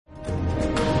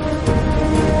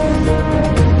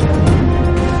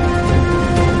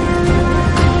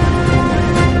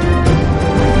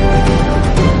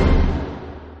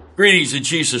Greetings in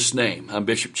Jesus' name. I'm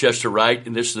Bishop Chester Wright,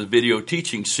 and this is the video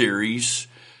teaching series,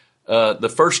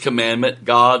 The First Commandment,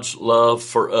 God's Love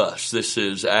for Us. This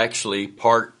is actually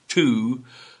part two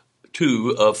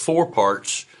of four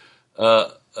parts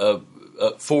of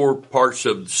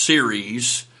the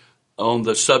series on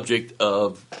the subject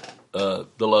of the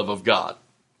love of God.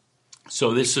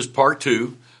 So this is part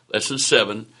 2, lesson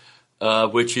 7,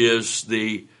 which is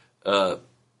the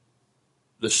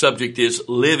subject is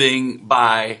living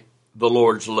by the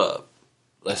Lord's love.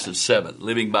 Lesson 7,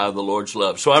 living by the Lord's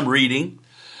love. So I'm reading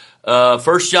 1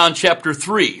 John chapter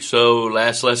 3. So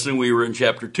last lesson we were in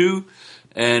chapter 2,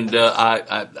 and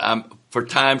I'm for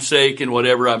time's sake and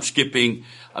whatever, I'm skipping.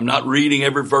 I'm not reading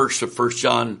every verse of 1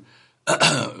 John,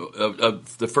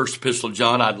 of the first epistle of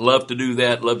John. I'd love to do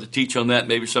that, love to teach on that.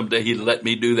 Maybe someday he'd let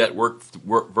me do that, work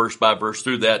verse by verse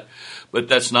through that. But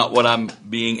that's not what I'm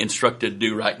being instructed to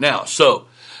do right now. So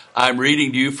I'm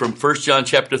reading to you from 1 John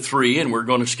chapter 3, and we're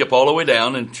going to skip all the way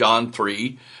down in 1 John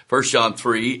 3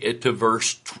 to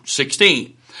verse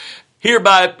 16.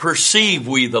 Hereby perceive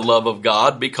we the love of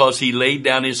God, because he laid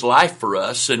down his life for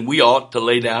us, and we ought to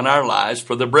lay down our lives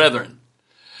for the brethren.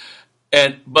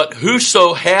 But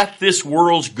whoso hath this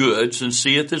world's goods, and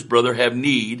seeth his brother have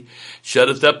need,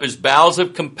 shutteth up his bowels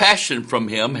of compassion from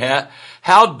him.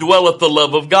 How dwelleth the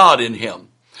love of God in him?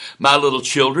 My little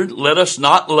children, let us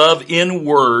not love in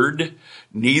word,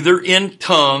 neither in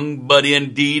tongue, but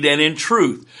in deed and in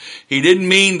truth. He didn't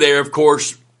mean there, of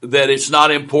course, that it's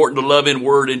not important to love in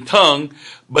word and tongue,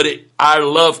 but our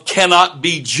love cannot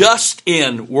be just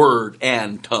in word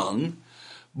and tongue,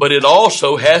 but it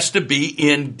also has to be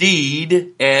in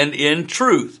deed and in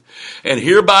truth. And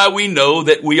hereby we know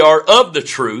that we are of the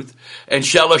truth, and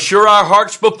shall assure our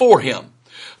hearts before him.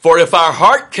 For if our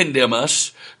heart condemn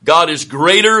us, God is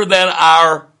greater than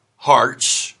our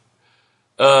hearts.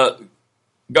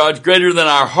 God's greater than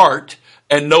our heart,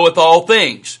 and knoweth all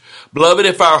things. Beloved,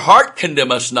 if our heart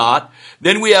condemn us not,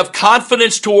 then we have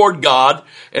confidence toward God,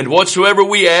 and whatsoever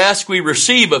we ask, we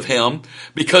receive of him,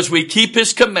 because we keep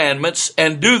his commandments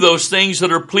and do those things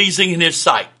that are pleasing in his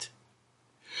sight.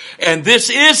 And this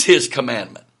is his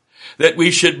commandment, that we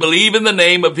should believe in the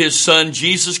name of his Son,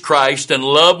 Jesus Christ, and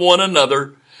love one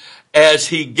another as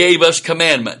he gave us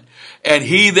commandment. And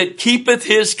he that keepeth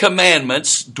his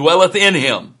commandments dwelleth in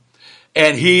him,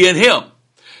 and he in him.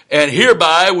 And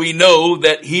hereby we know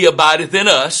that he abideth in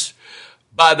us,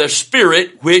 by the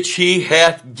Spirit which he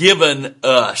hath given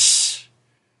us.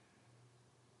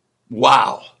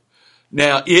 Wow.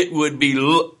 Now, it would be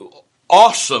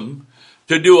awesome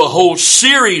to do a whole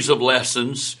series of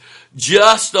lessons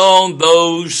just on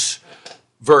those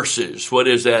verses. What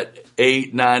is that?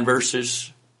 8, 9 verses?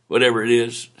 Whatever it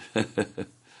is.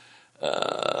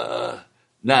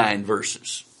 9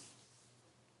 verses.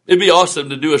 It'd be awesome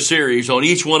to do a series on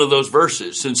each one of those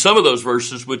verses. And some of those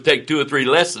verses would take 2 or 3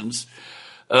 lessons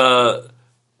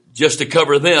just to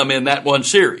cover them in that one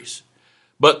series.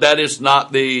 But that is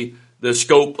not the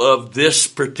scope of this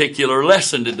particular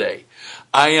lesson today.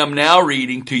 I am now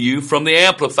reading to you from the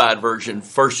Amplified Version,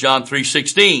 1 John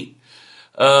 3:16.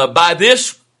 By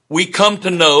this we come to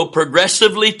know,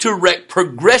 progressively to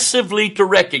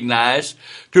recognize,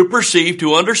 to perceive,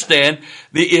 to understand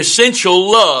the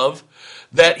essential love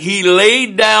that he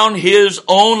laid down his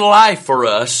own life for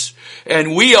us,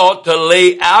 and we ought to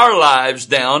lay our lives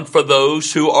down for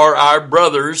those who are our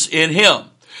brothers in him.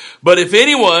 But if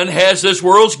anyone has this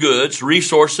world's goods,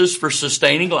 resources for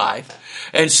sustaining life,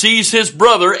 and sees his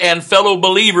brother and fellow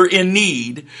believer in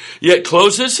need, yet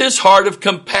closes his heart of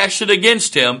compassion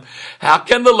against him, how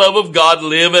can the love of God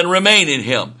live and remain in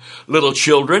him? Little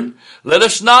children, let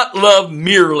us not love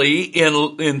merely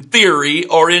in theory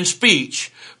or in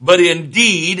speech, but in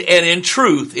deed and in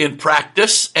truth, in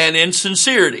practice and in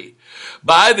sincerity.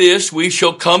 By this we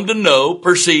shall come to know,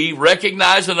 perceive,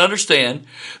 recognize, and understand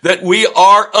that we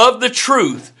are of the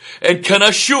truth, and can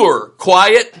assure,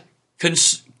 quiet,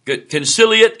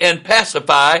 conciliate and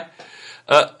pacify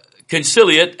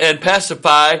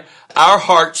our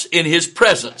hearts in his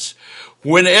presence.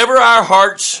 Whenever our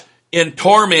hearts in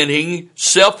tormenting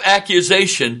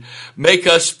self-accusation make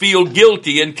us feel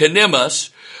guilty and condemn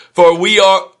us, for we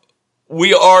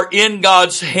are in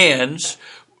God's hands,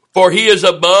 for he is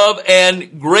above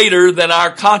and greater than our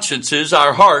consciences,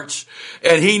 our hearts,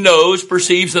 and he knows,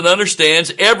 perceives, and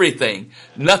understands everything.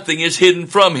 Nothing is hidden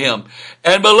from him.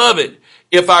 And beloved,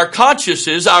 if our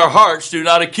consciences, our hearts, do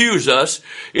not accuse us,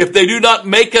 if they do not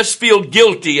make us feel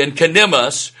guilty and condemn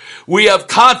us, we have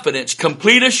confidence,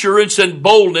 complete assurance, and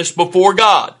boldness before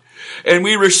God. And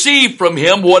we receive from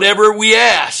him whatever we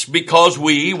ask, because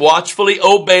we watchfully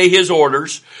obey his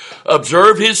orders,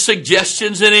 observe his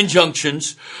suggestions and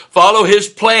injunctions, follow his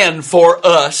plan for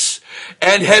us,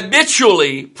 and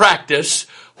habitually practice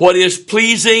what is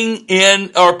pleasing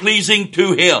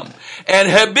to him. And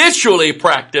habitually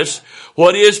practice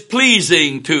what is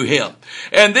pleasing to him.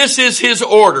 And this is his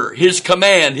order, his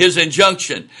command, his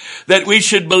injunction, that we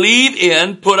should believe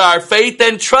in, put our faith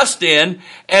and trust in,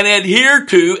 and adhere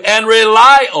to and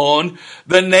rely on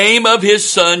the name of his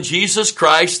Son, Jesus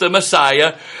Christ, the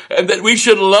Messiah, and that we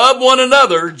should love one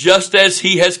another just as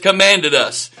he has commanded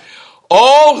us.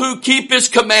 All who keep his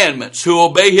commandments, who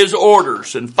obey his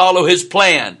orders and follow his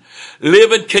plan,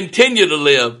 live and continue to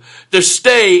live, to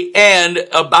stay and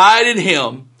abide in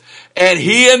him, and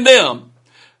he in them,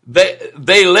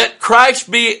 they let Christ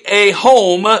be a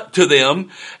home to them,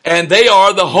 and they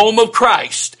are the home of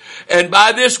Christ. And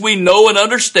by this we know and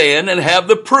understand and have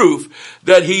the proof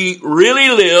that he really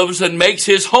lives and makes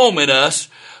his home in us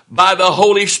by the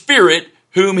Holy Spirit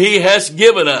whom he has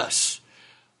given us.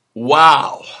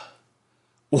 Wow.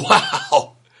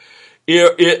 Wow.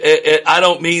 I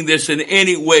don't mean this in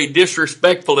any way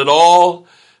disrespectful at all,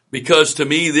 because to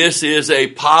me this is a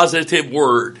positive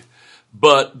word.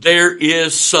 But there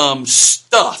is some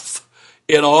stuff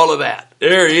in all of that.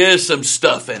 There is some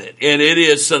stuff in it. And it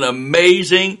is some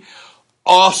amazing,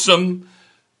 awesome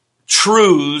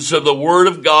truths of the Word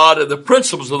of God and the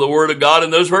principles of the Word of God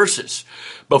in those verses.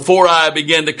 Before I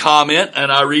begin to comment, and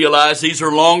I realize these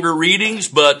are longer readings,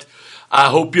 but I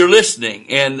hope you're listening.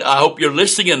 And I hope you're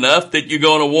listening enough that you're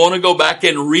going to want to go back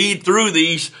and read through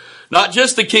these, not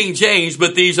just the King James,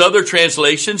 but these other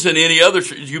translations and any other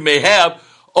you may have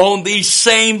on these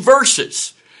same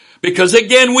verses. Because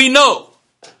again, we know,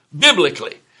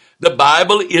 biblically, the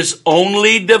Bible is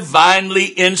only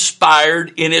divinely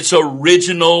inspired in its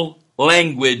original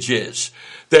languages.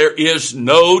 There is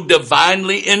no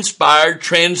divinely inspired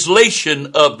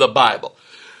translation of the Bible.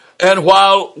 And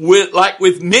while, like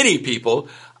with many people,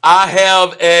 I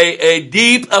have a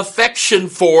deep affection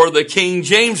for the King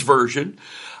James Version,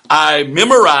 I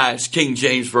memorize King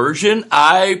James Version,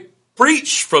 I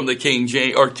preach from the King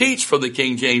James, or teach from the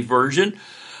King James Version,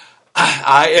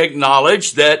 I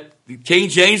acknowledge that the King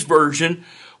James Version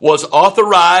was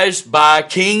authorized by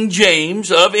King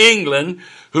James of England,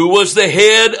 who was the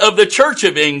head of the Church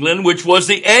of England, which was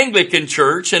the Anglican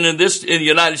Church, and in the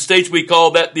United States we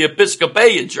call that the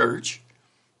Episcopalian Church.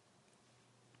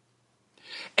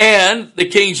 And the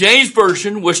King James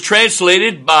Version was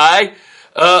translated by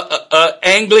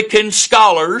Anglican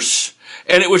scholars,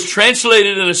 and it was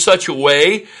translated in such a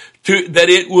way that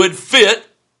it would fit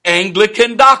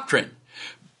Anglican doctrine.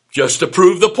 Just to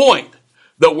prove the point,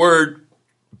 the word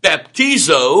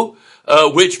baptizo,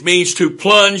 which means to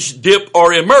plunge, dip,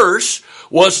 or immerse,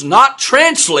 was not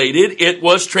translated, it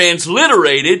was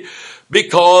transliterated,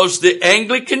 because the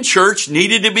Anglican Church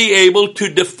needed to be able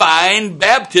to define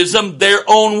baptism their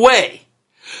own way.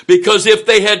 Because if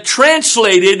they had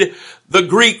translated the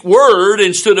Greek word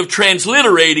instead of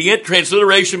transliterating it,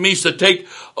 transliteration means to take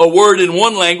a word in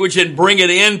one language and bring it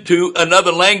into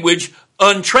another language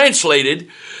untranslated.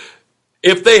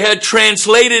 If they had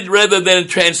translated rather than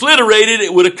transliterated,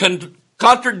 it would have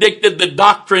contradicted the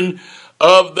doctrine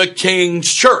of the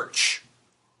King's Church.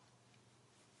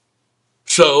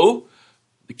 So,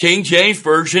 the King James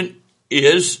Version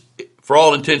is, for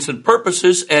all intents and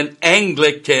purposes, an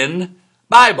Anglican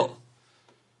Bible.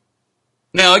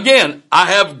 Now again, I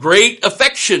have great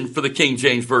affection for the King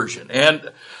James Version,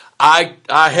 and I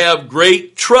have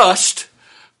great trust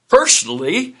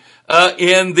personally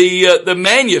in the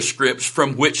manuscripts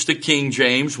from which the King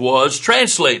James was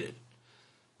translated.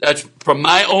 That's from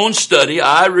my own study.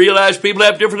 I realize people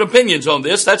have different opinions on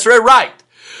this. That's very right.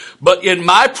 But in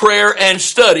my prayer and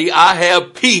study, I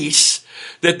have peace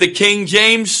that the King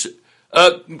James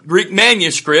Greek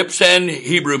manuscripts and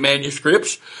Hebrew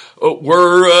manuscripts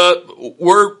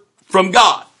were from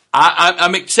God.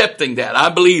 I'm accepting that. I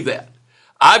believe that.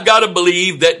 I've got to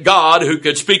believe that God, who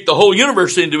could speak the whole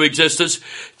universe into existence,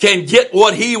 can get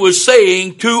what he was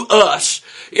saying to us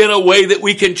in a way that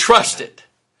we can trust it.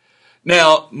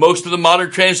 Now, most of the modern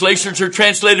translations are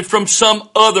translated from some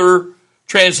other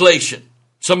translation,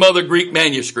 some other Greek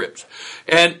manuscripts.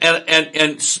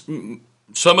 And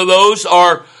some of those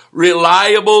are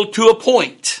reliable to a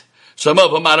point. Some of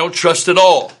them I don't trust at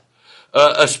all.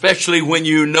 Especially when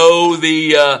you know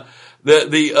the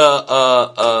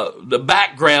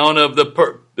background of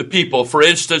the people. For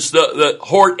instance, the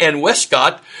Hort and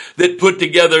Westcott that put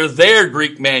together their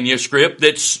Greek manuscript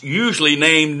that's usually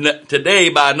named today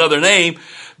by another name,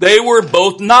 they were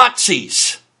both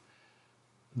Nazis.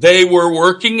 They were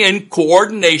working in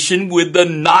coordination with the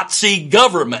Nazi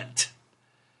government.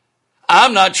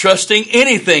 I'm not trusting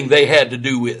anything they had to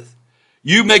do with.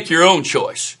 You make your own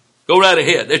choice. Go right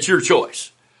ahead. That's your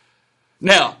choice.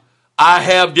 Now, I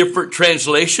have different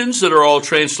translations that are all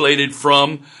translated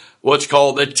from what's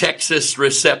called the Textus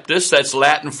Receptus. That's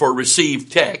Latin for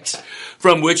received text,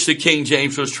 from which the King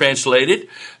James was translated.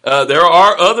 There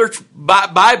are other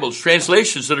Bibles,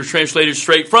 translations that are translated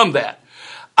straight from that.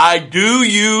 I do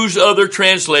use other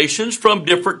translations from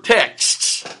different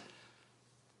texts,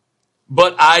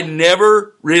 but I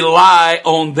never rely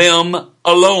on them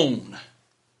alone.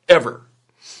 Ever.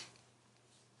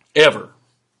 Ever.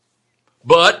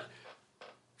 But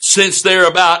since they're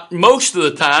about, most of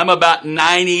the time, about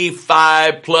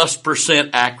 95+%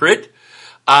 accurate,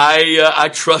 I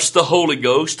trust the Holy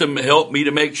Ghost to help me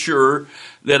to make sure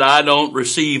that I don't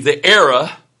receive the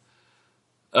error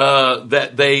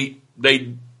that they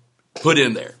put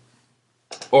in there,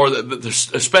 or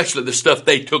especially the stuff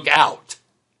they took out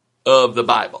of the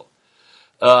Bible.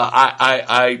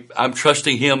 I'm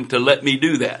trusting Him to let me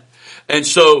do that, and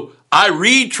so I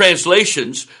read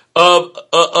translations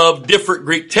of different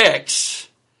Greek texts,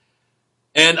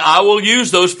 and I will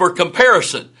use those for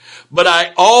comparison. But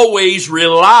I always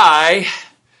rely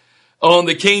on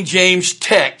the King James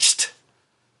text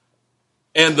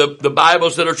and the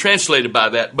Bibles that are translated by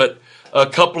that. But a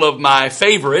couple of my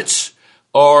favorites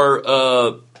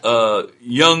are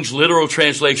Young's literal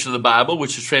translation of the Bible,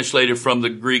 which is translated from the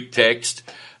Greek text,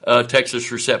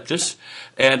 Textus Receptus,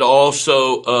 and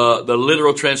also the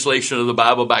literal translation of the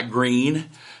Bible by Green.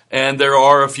 And there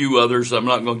are a few others. I'm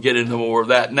not going to get into more of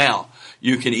that now.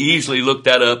 You can easily look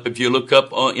that up. If you look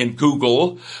up in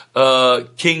Google,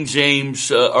 King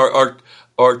James or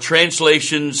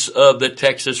translations of the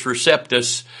Textus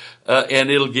Receptus, and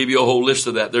it'll give you a whole list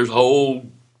of that. There's whole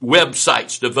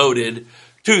websites devoted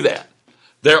to that.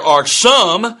 There are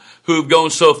some who've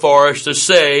gone so far as to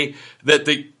say that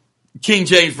the King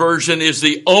James Version is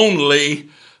the only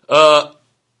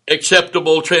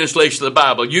acceptable translation of the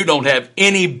Bible. You don't have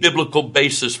any biblical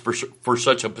basis for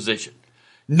such a position.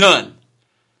 None.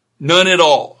 None at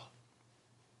all.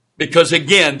 Because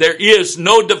again, there is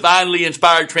no divinely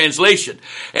inspired translation.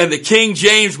 And the King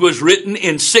James was written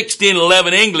in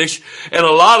 1611 English, and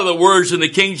a lot of the words in the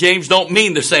King James don't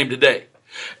mean the same today.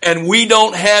 And we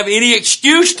don't have any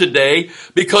excuse today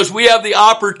because we have the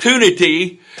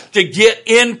opportunity to get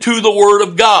into the Word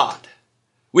of God.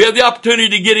 We have the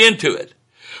opportunity to get into it.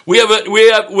 We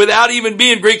have, without even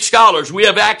being Greek scholars, we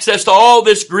have access to all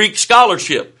this Greek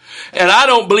scholarship. And I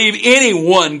don't believe any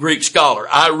one Greek scholar.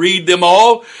 I read them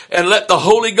all and let the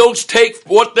Holy Ghost take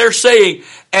what they're saying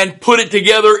and put it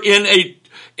together in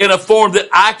a form that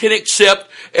I can accept,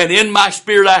 and in my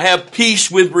spirit I have peace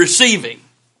with receiving.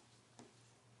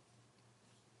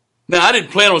 Now, I didn't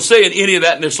plan on saying any of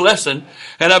that in this lesson,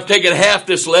 and I've taken half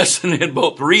this lesson in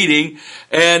both reading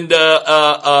and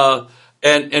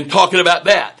talking about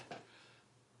that.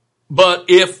 But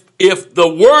if the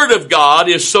Word of God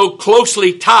is so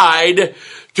closely tied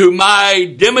to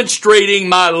my demonstrating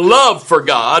my love for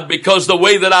God, because the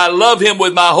way that I love Him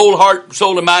with my whole heart,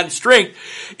 soul, and mind and strength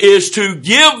is to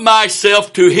give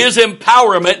myself to His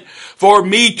empowerment for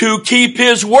me to keep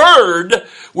His Word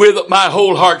with my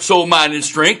whole heart, soul, mind, and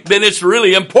strength, then it's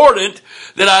really important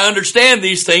that I understand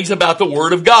these things about the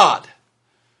Word of God.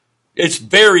 It's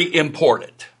very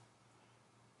important.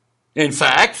 In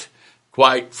fact,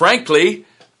 quite frankly,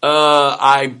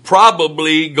 I'm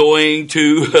probably going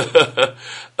to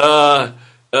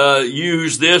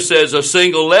use this as a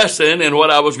single lesson, and what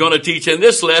I was going to teach in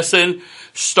this lesson,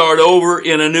 start over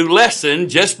in a new lesson,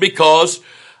 just because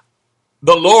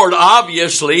the Lord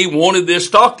obviously wanted this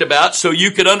talked about so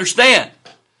you could understand.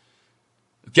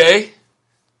 Okay?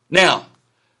 Now,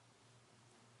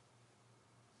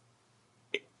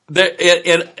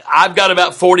 and I've got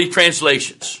about 40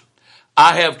 translations.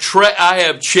 I have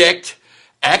checked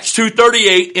Acts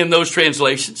 2:38 in those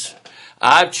translations.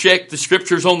 I've checked the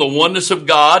scriptures on the oneness of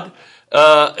God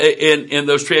in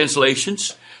those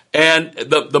translations. And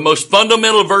the most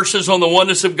fundamental verses on the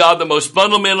oneness of God, the most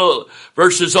fundamental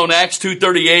verses on Acts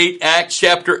 2:38, Acts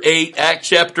chapter 8, Acts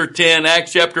chapter 10,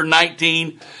 Acts chapter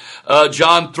 19,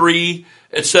 John 3,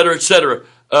 etc., etc.,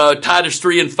 Titus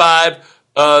 3 and 5,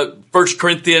 1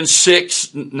 Corinthians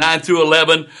 6, 9 through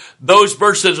 11. Those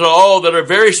verses are all that are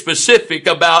very specific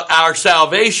about our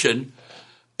salvation,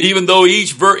 even though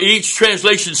each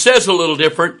translation says a little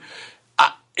different.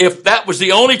 If that was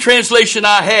the only translation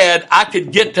I had, I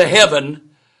could get to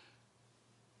heaven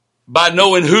by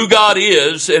knowing who God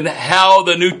is and how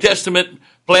the New Testament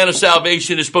plan of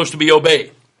salvation is supposed to be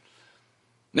obeyed.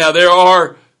 Now, there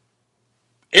are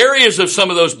areas of some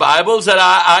of those Bibles that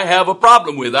I have a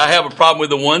problem with. I have a problem with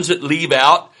the ones that leave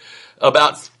out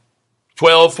about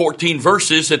 12, 14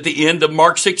 verses at the end of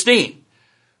Mark 16.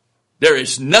 There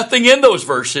is nothing in those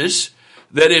verses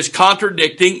that is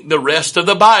contradicting the rest of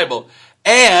the Bible.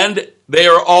 And they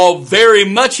are all very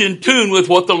much in tune with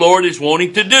what the Lord is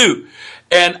wanting to do.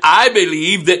 And I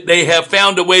believe that they have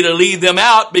found a way to leave them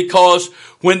out because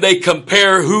when they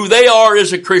compare who they are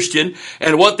as a Christian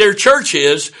and what their church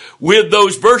is with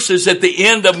those verses at the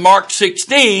end of Mark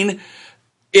 16,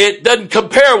 it doesn't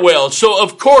compare well. So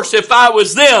of course, if I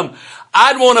was them,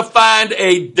 I'd want to find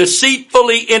a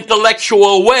deceitfully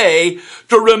intellectual way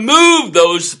to remove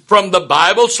those from the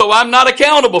Bible so I'm not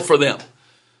accountable for them.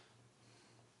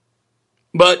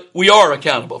 But we are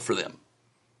accountable for them.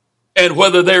 And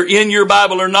whether they're in your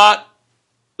Bible or not,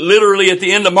 literally at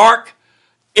the end of Mark,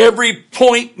 every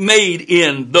point made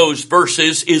in those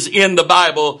verses is in the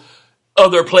Bible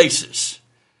other places.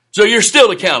 So you're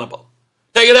still accountable.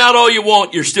 Take it out all you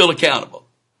want, you're still accountable.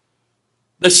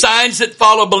 The signs that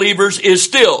follow believers is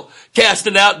still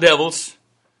casting out devils,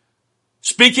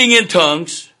 speaking in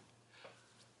tongues.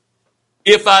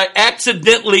 If I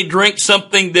accidentally drink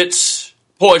something that's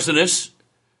poisonous,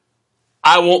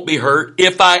 I won't be hurt.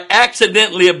 If I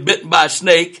accidentally am bitten by a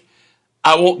snake,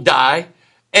 I won't die.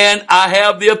 And I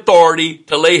have the authority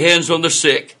to lay hands on the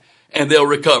sick and they'll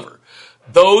recover.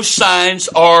 Those signs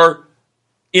are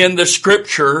in the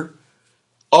Scripture.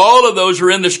 All of those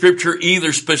are in the Scripture,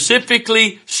 either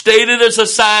specifically stated as a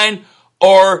sign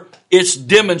or it's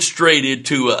demonstrated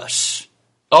to us.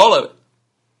 All of it.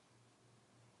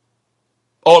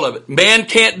 All of it. Man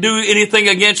can't do anything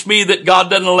against me that God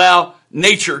doesn't allow.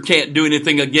 Nature can't do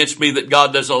anything against me that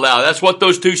God doesn't allow. That's what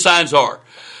those two signs are.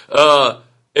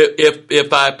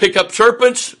 If I pick up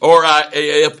serpents, or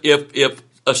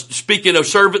speaking of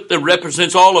serpent that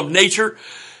represents all of nature,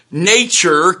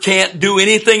 nature can't do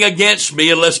anything against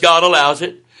me unless God allows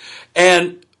it.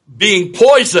 And being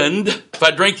poisoned, if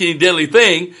I drink any deadly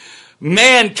thing,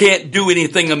 man can't do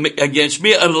anything against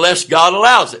me unless God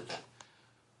allows it.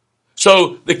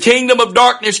 So the kingdom of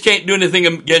darkness can't do anything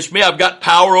against me. I've got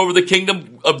power over the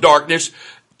kingdom of darkness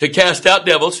to cast out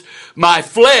devils. My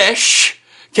flesh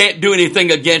can't do anything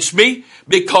against me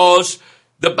because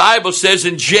the Bible says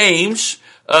in James,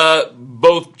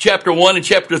 both chapter 1 and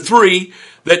chapter 3,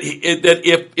 that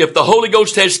if the Holy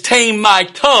Ghost has tamed my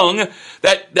tongue,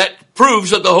 that proves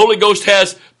that the Holy Ghost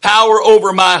has power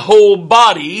over my whole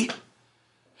body.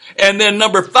 And then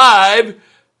number 5,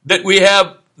 that we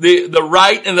have the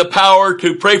right and the power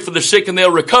to pray for the sick and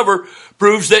they'll recover,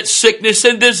 proves that sickness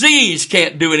and disease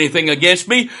can't do anything against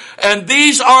me. And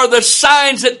these are the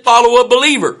signs that follow a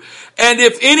believer. And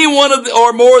if any one of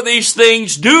or more of these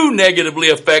things do negatively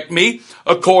affect me,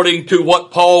 according to what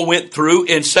Paul went through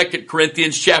in 2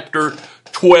 Corinthians chapter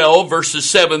 12, verses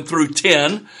 7 through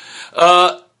 10,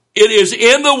 it is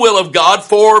in the will of God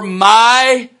for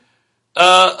my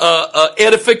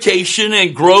edification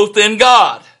and growth in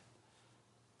God,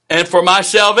 and for my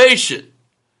salvation.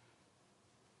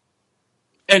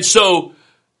 And so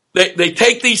they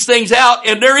take these things out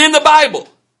and they're in the Bible.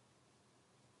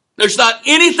 There's not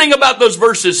anything about those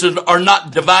verses that are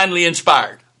not divinely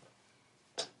inspired.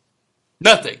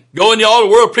 Nothing. Go into all the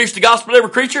world, preach the gospel to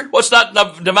every creature. What's not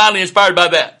divinely inspired by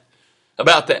that?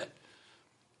 About that?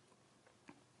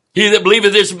 He that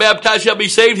believeth is baptized shall be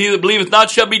saved. He that believeth not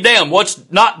shall be damned.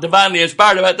 What's not divinely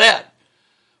inspired about that?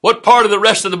 What part of the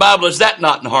rest of the Bible is that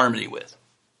not in harmony with?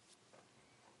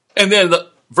 And then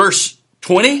verse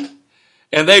 20,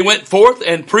 and they went forth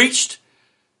and preached.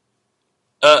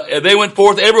 They went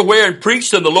forth everywhere and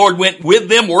preached, and the Lord went with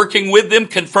them, working with them,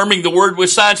 confirming the word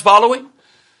with signs following.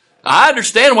 I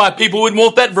understand why people wouldn't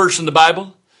want that verse in the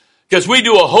Bible, because we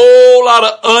do a whole lot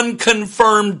of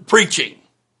unconfirmed preaching.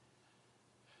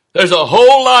 There's a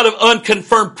whole lot of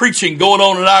unconfirmed preaching going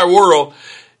on in our world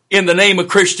in the name of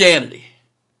Christianity.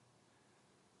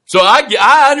 So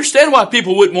I understand why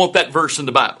people wouldn't want that verse in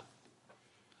the Bible.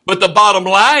 But the bottom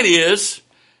line is,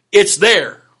 it's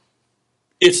there.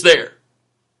 It's there.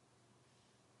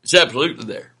 It's absolutely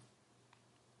there.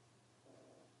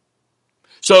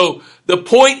 So the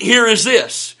point here is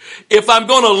this. If I'm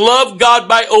going to love God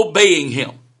by obeying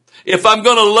Him, if I'm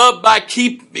going to love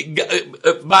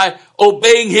by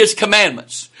obeying His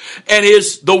commandments, and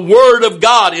the Word of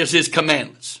God is His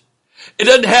commandments. It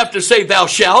doesn't have to say thou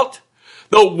shalt.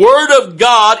 The Word of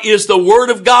God is the Word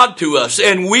of God to us,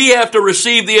 and we have to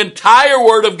receive the entire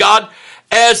Word of God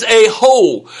as a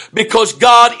whole, because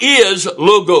God is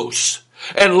Logos,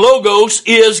 and Logos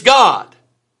is God.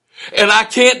 And I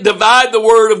can't divide the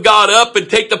Word of God up and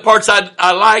take the parts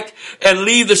I like and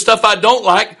leave the stuff I don't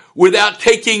like. without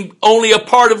taking only a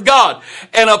part of God.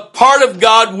 And a part of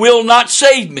God will not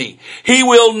save me. He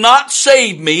will not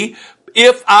save me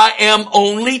if I am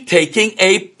only taking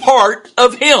a part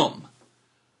of Him.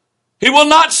 He will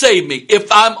not save me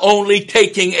if I'm only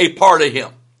taking a part of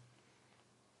Him.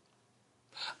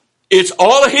 It's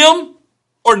all of Him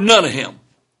or none of Him.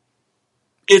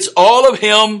 It's all of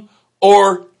Him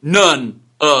or none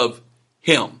of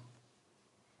Him.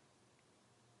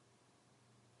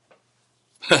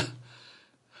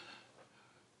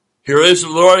 Here is the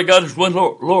Lord our God is one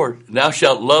Lord. Thou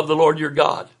shalt love the Lord your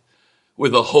God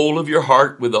with the whole of your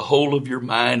heart, with the whole of your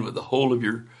mind, with the whole of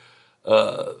your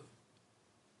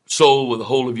soul, with the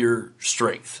whole of your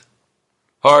strength.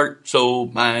 Heart, soul,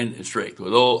 mind, and strength.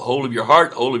 With the whole of your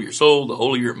heart, the whole of your soul, the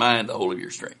whole of your mind, the whole of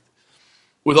your strength.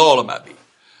 With all of my being.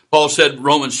 Paul said,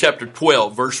 Romans chapter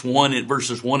 12, verses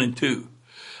 1 and 2.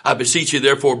 I beseech you,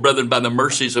 therefore, brethren, by the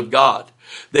mercies of God,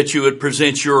 that you would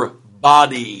present your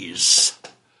bodies,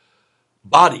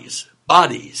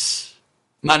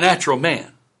 my natural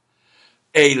man,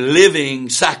 a living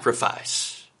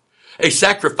sacrifice. A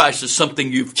sacrifice is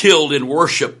something you've killed in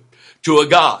worship to a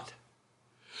God.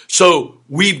 So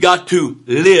we've got to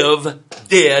live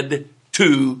dead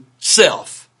to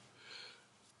self.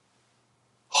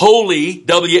 Holy,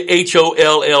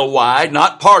 W-H-O-L-L-Y,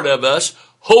 not part of us,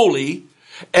 holy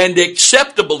and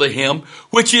acceptable to Him,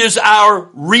 which is our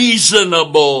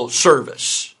reasonable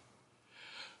service.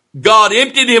 God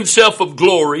emptied Himself of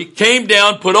glory, came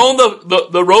down, put on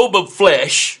the robe of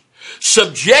flesh,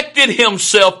 subjected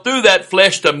Himself through that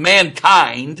flesh to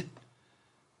mankind,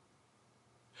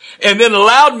 and then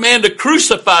allowed man to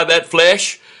crucify that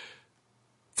flesh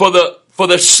for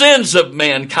the sins of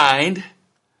mankind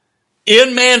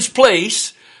in man's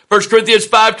place. 1 Corinthians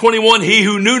 5:21, He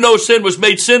who knew no sin was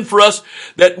made sin for us,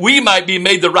 that we might be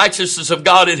made the righteousness of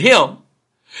God in Him.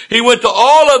 He went to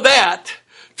all of that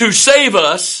to save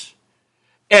us,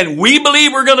 and we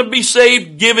believe we're going to be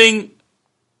saved giving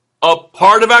a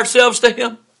part of ourselves to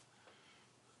Him.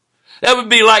 That would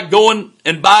be like going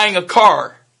and buying a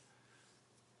car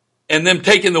and them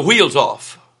taking the wheels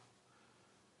off.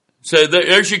 So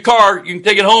there's your car, you can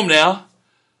take it home now.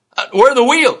 Where are the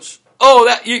wheels?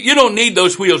 Oh, you don't need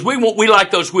those wheels. We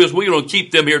like those wheels. We're going to keep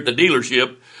them here at the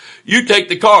dealership. You take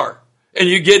the car and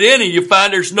you get in and you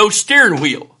find there's no steering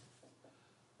wheel.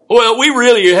 Well, we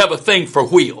really have a thing for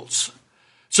wheels.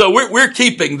 So we're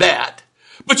keeping that.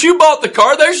 But you bought the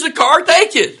car. There's the car.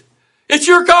 Take it. It's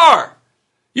your car.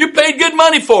 You paid good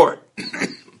money for it.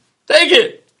 Take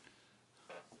it.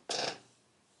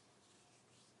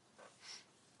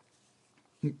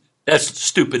 That's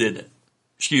stupid, isn't it?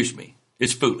 Excuse me.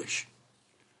 It's foolish.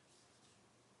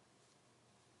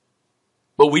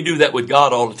 But we do that with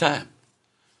God all the time.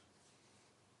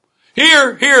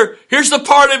 Here's the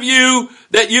part of you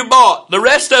that you bought. The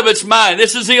rest of it's mine.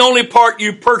 This is the only part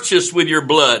you purchased with your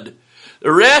blood.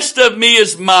 The rest of me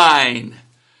is mine.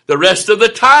 The rest of the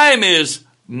time is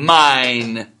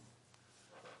mine.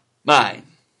 Mine.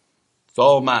 It's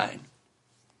all mine.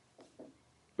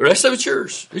 The rest of it's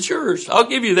yours. It's yours. I'll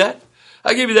give you that.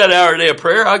 I'll give you that hour a day of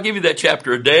prayer. I'll give you that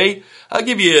chapter a day. I'll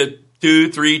give you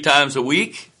 2-3 times a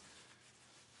week.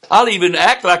 I'll even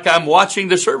act like I'm watching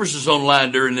the services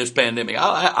online during this pandemic.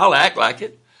 I'll act like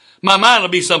it. My mind will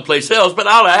be someplace else, but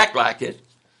I'll act like it.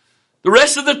 The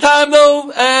rest of the time,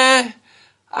 though,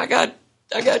 I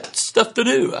got stuff to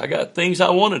do. I got things I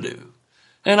want to do,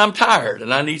 and I'm tired,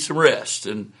 and I need some rest,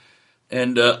 and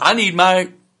I need my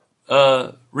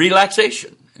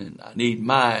relaxation, and I need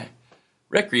my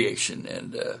recreation.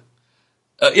 And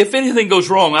if anything goes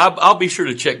wrong, I'll be sure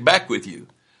to check back with you.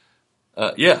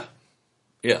 Yeah.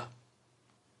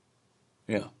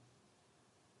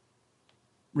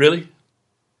 Really?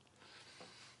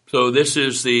 So this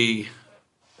is the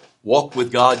walk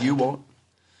with God you want?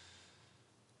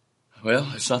 Well,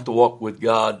 it's not the walk with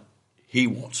God He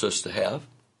wants us to have.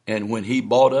 And when He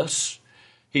bought us,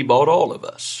 He bought all of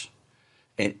us.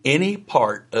 And any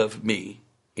part of me,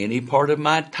 any part of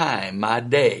my time, my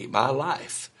day, my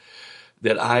life,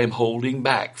 that I am holding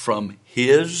back from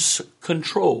His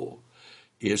control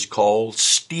is called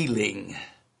stealing,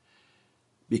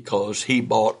 because He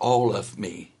bought all of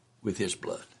me with His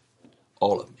blood.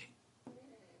 All of me.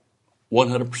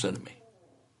 100% of me.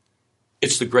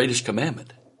 It's the greatest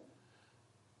commandment.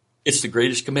 It's the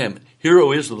greatest commandment.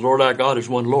 Hero is the Lord our God is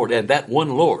one Lord, and that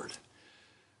one Lord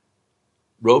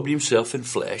robed Himself in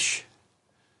flesh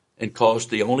and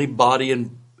caused the only body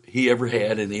He ever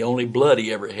had and the only blood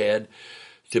He ever had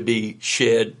to be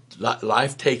shed,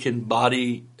 life-taken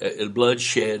body, blood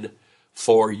shed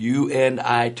for you and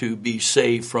I to be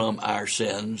saved from our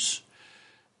sins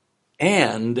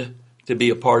and to be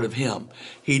a part of him.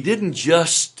 He didn't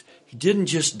just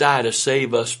die to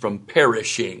save us from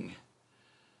perishing.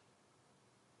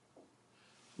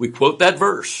 We quote that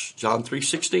verse, John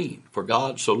 3:16. For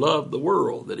God so loved the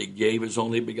world that he gave his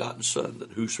only begotten Son,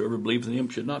 that whosoever believes in him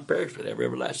should not perish but have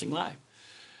everlasting life.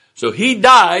 So he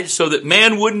died so that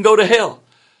man wouldn't go to hell.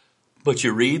 But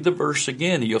you read the verse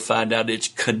again and you'll find out it's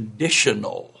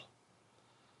conditional.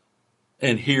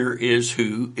 And here is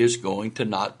who is going to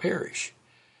not perish.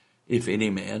 If any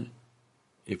man,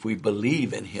 if we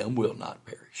believe in him, will not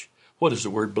perish. What does the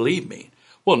word believe mean?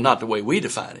 Well, not the way we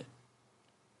define it.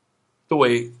 The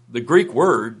way the Greek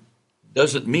word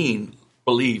doesn't mean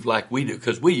believe like we do,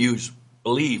 because we use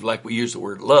believe like we use the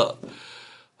word love.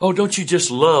 Oh, don't you just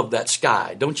love that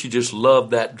sky? Don't you just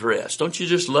love that dress? Don't you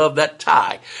just love that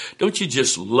tie? Don't you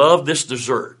just love this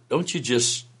dessert? Don't you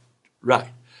just, right.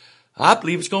 I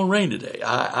believe it's going to rain today.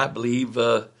 I believe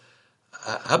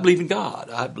in God.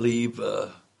 I believe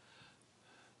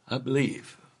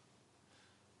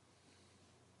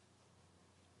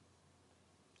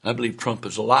Trump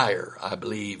is a liar. I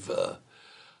believe the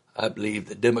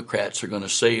Democrats are going to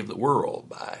save the world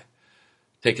by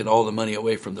taking all the money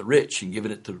away from the rich and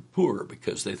giving it to the poor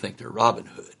because they think they're Robin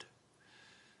Hood.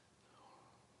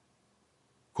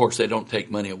 Of course, they don't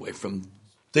take money away from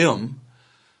them.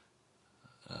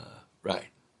 Right.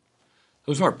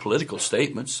 Those aren't political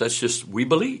statements. That's just, we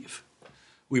believe.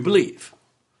 We believe.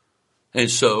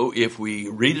 And so if we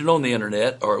read it on the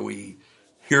internet or we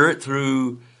hear it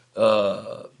through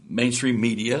mainstream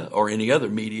media or any other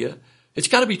media, it's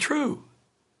got to be true.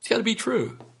 It's got to be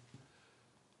true.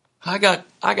 I got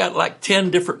like 10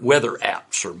 different weather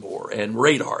apps or more and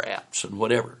radar apps and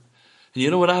whatever. And you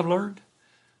know what I've learned?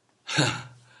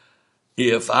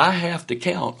 If I have to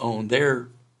count on their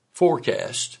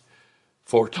forecast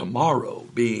for tomorrow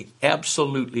being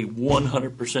absolutely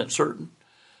 100% certain,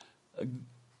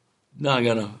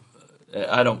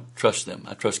 I don't trust them.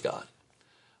 I trust God.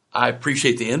 I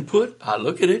appreciate the input. I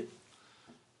look at it.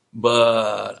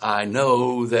 But I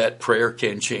know that prayer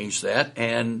can change that,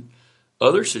 and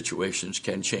other situations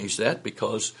can change that,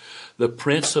 because the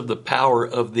prince of the power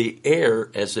of the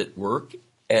air is at work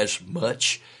as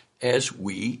much as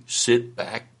we sit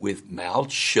back with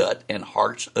mouths shut and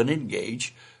hearts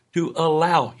unengaged to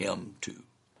allow him to.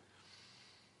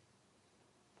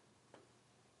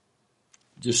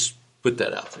 Just put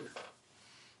that out there.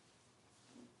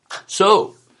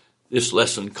 So, this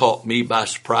lesson caught me by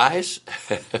surprise.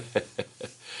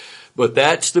 But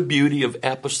that's the beauty of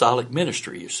apostolic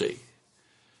ministry, you see.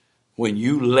 When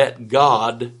you let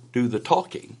God do the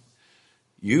talking,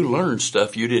 you learn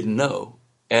stuff you didn't know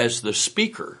as the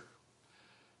speaker.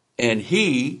 And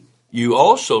you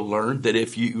also learn that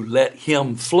if you let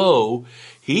him flow,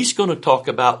 he's going to talk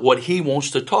about what he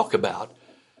wants to talk about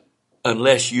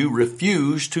unless you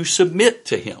refuse to submit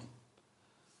to him,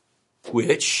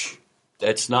 which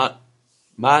that's not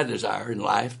my desire in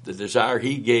life. The desire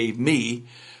he gave me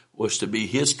was to be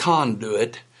his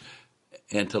conduit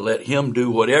and to let him do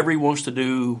whatever he wants to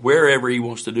do, wherever he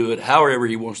wants to do it, however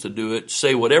he wants to do it,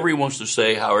 say whatever he wants to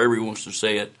say, however he wants to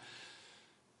say it,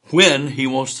 when he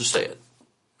wants to say it.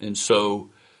 And so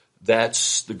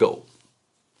that's the goal.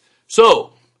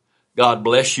 So, God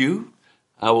bless you.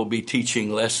 I will be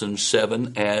teaching lesson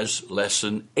 7 as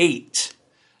lesson 8.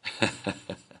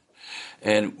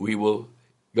 And we will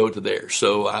go to there.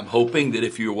 So I'm hoping that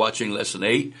if you're watching lesson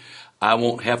 8, I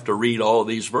won't have to read all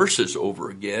these verses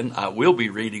over again. I will be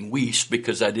reading Weiss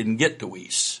because I didn't get to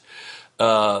Weiss.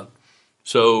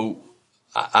 So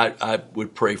I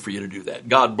would pray for you to do that.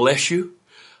 God bless you.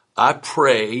 I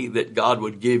pray that God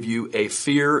would give you a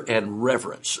fear and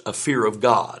reverence, a fear of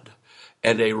God,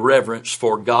 and a reverence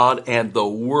for God and the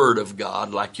Word of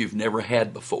God like you've never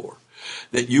had before.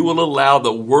 That you will allow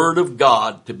the Word of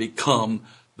God to become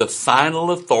the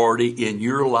final authority in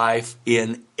your life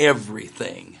in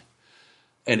everything.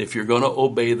 And if you're going to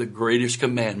obey the greatest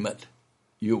commandment,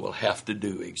 you will have to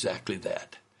do exactly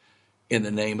that. In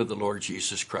the name of the Lord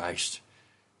Jesus Christ,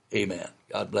 amen.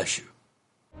 God bless you.